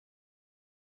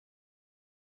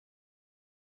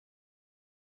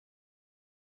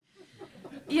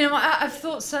You know, I've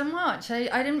thought so much.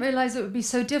 I didn't realise it would be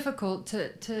so difficult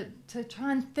to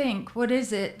try and think, what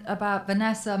is it about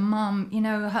Vanessa, Mum, you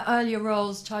know, her earlier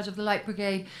roles, Charge of the Light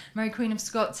Brigade, Mary Queen of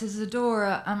Scots,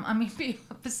 Isadora. I mean,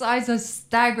 besides her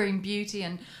staggering beauty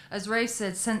and, as Ray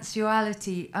said,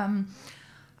 sensuality, I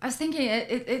was thinking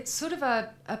it's sort of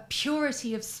a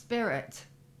purity of spirit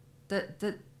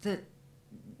that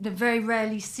very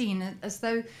rarely seen, as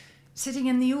though sitting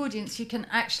in the audience, you can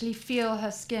actually feel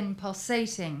her skin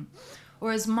pulsating.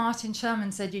 Or as Martin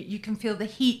Sherman said, you can feel the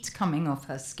heat coming off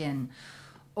her skin.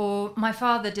 Or my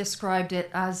father described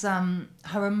it as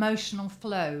her emotional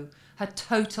flow, her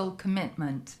total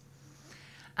commitment.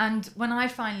 And when I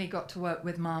finally got to work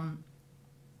with Mum,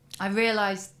 I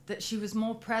realised that she was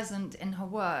more present in her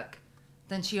work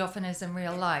than she often is in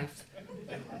real life.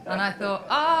 And I thought,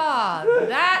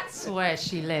 that's where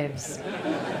she lives.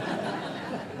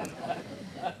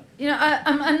 You know,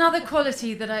 another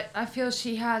quality that I feel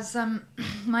she has,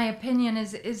 my opinion,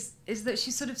 is that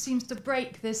she sort of seems to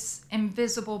break this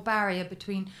invisible barrier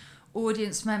between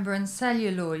audience member and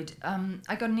celluloid.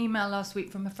 I got an email last week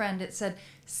from a friend. It said,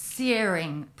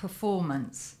 searing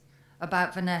performance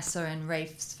about Vanessa in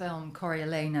Rafe's film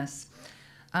Coriolanus.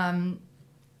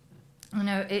 You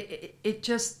know, it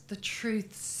just, the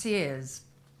truth sears.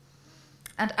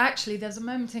 And actually, there's a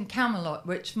moment in Camelot,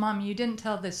 which, Mum, you didn't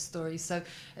tell this story, so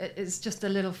it's just a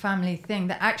little family thing,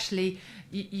 that actually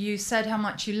you said how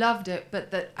much you loved it, but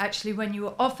that actually when you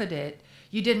were offered it,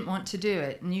 you didn't want to do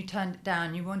it, and you turned it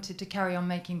down. You wanted to carry on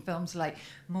making films like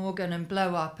Morgan and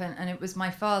Blow Up, and it was my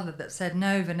father that said,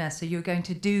 no, Vanessa, you're going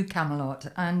to do Camelot.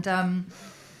 And,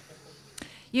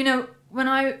 you know, when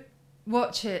I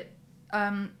watch it,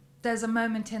 there's a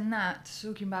moment in that,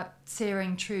 talking about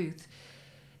searing truth,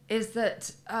 is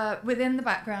that within the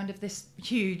background of this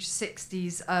huge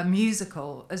 60s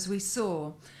musical, as we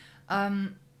saw,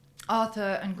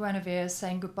 Arthur and Guinevere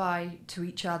saying goodbye to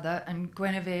each other, and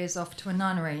Guinevere's off to a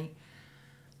nunnery.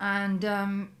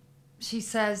 And she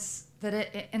says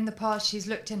that in the past she's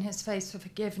looked in his face for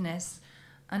forgiveness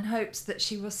and hopes that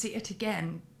she will see it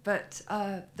again, but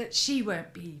that she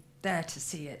won't be there to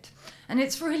see it. And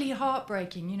it's really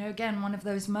heartbreaking, you know, again, one of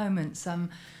those moments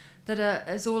that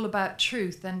is all about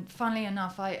truth. And funnily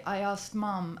enough, I asked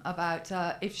Mum about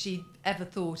if she'd ever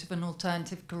thought of an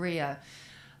alternative career,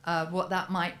 what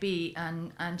that might be,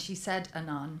 and she said a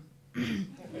nun.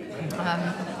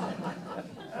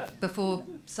 Before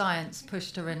science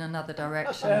pushed her in another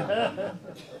direction.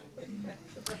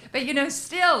 But, you know,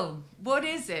 still, what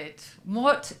is it?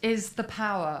 What is the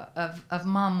power of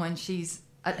Mum when she's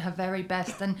at her very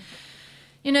best? And,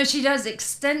 you know, she does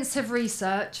extensive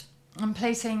research and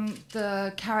placing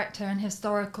the character in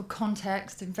historical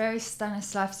context and very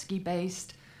Stanislavski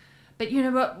based. But you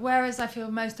know what, whereas I feel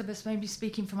most of us, maybe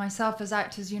speaking for myself as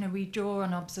actors, you know, we draw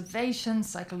on observation,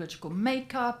 psychological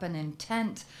makeup and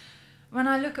intent. When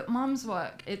I look at Mum's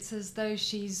work, it's as though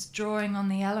she's drawing on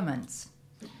the elements.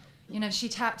 You know, she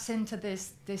taps into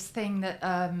this thing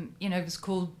that, you know, was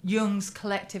called Jung's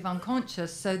collective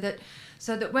unconscious, so that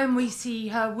when we see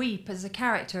her weep as a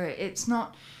character, it's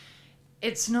not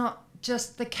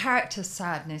just the character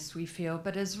sadness we feel,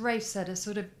 but as Rafe said, a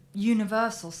sort of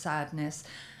universal sadness.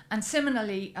 And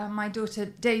similarly, my daughter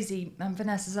Daisy,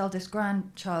 Vanessa's eldest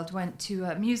grandchild, went to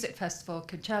a music festival,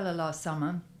 Coachella, last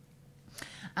summer.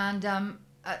 And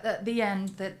at the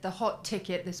end, the Hot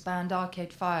Ticket, this band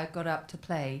Arcade Fire, got up to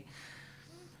play.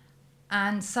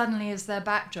 And suddenly, as their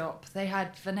backdrop, they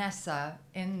had Vanessa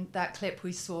in that clip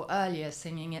we saw earlier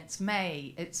singing, "It's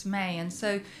May, it's May." And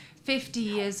so 50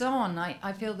 years on,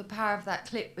 I feel the power of that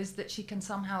clip is that she can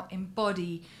somehow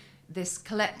embody this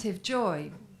collective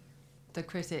joy. The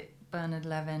critic Bernard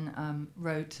Levin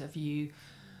wrote of you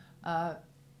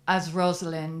as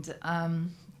Rosalind,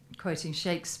 quoting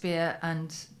Shakespeare,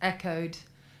 and echoed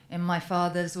in my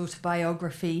father's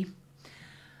autobiography.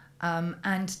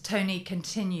 And Tony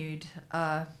continued,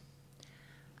 and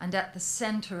at the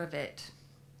center of it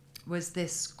was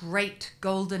this great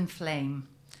golden flame,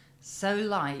 so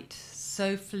light,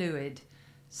 so fluid,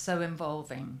 so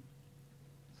involving.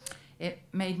 It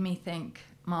made me think,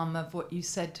 Mum, of what you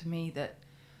said to me, that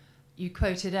you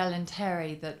quoted Ellen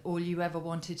Terry, that all you ever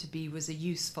wanted to be was a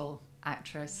useful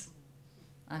actress.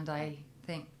 And I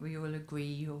think we all agree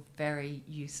you're very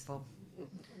useful.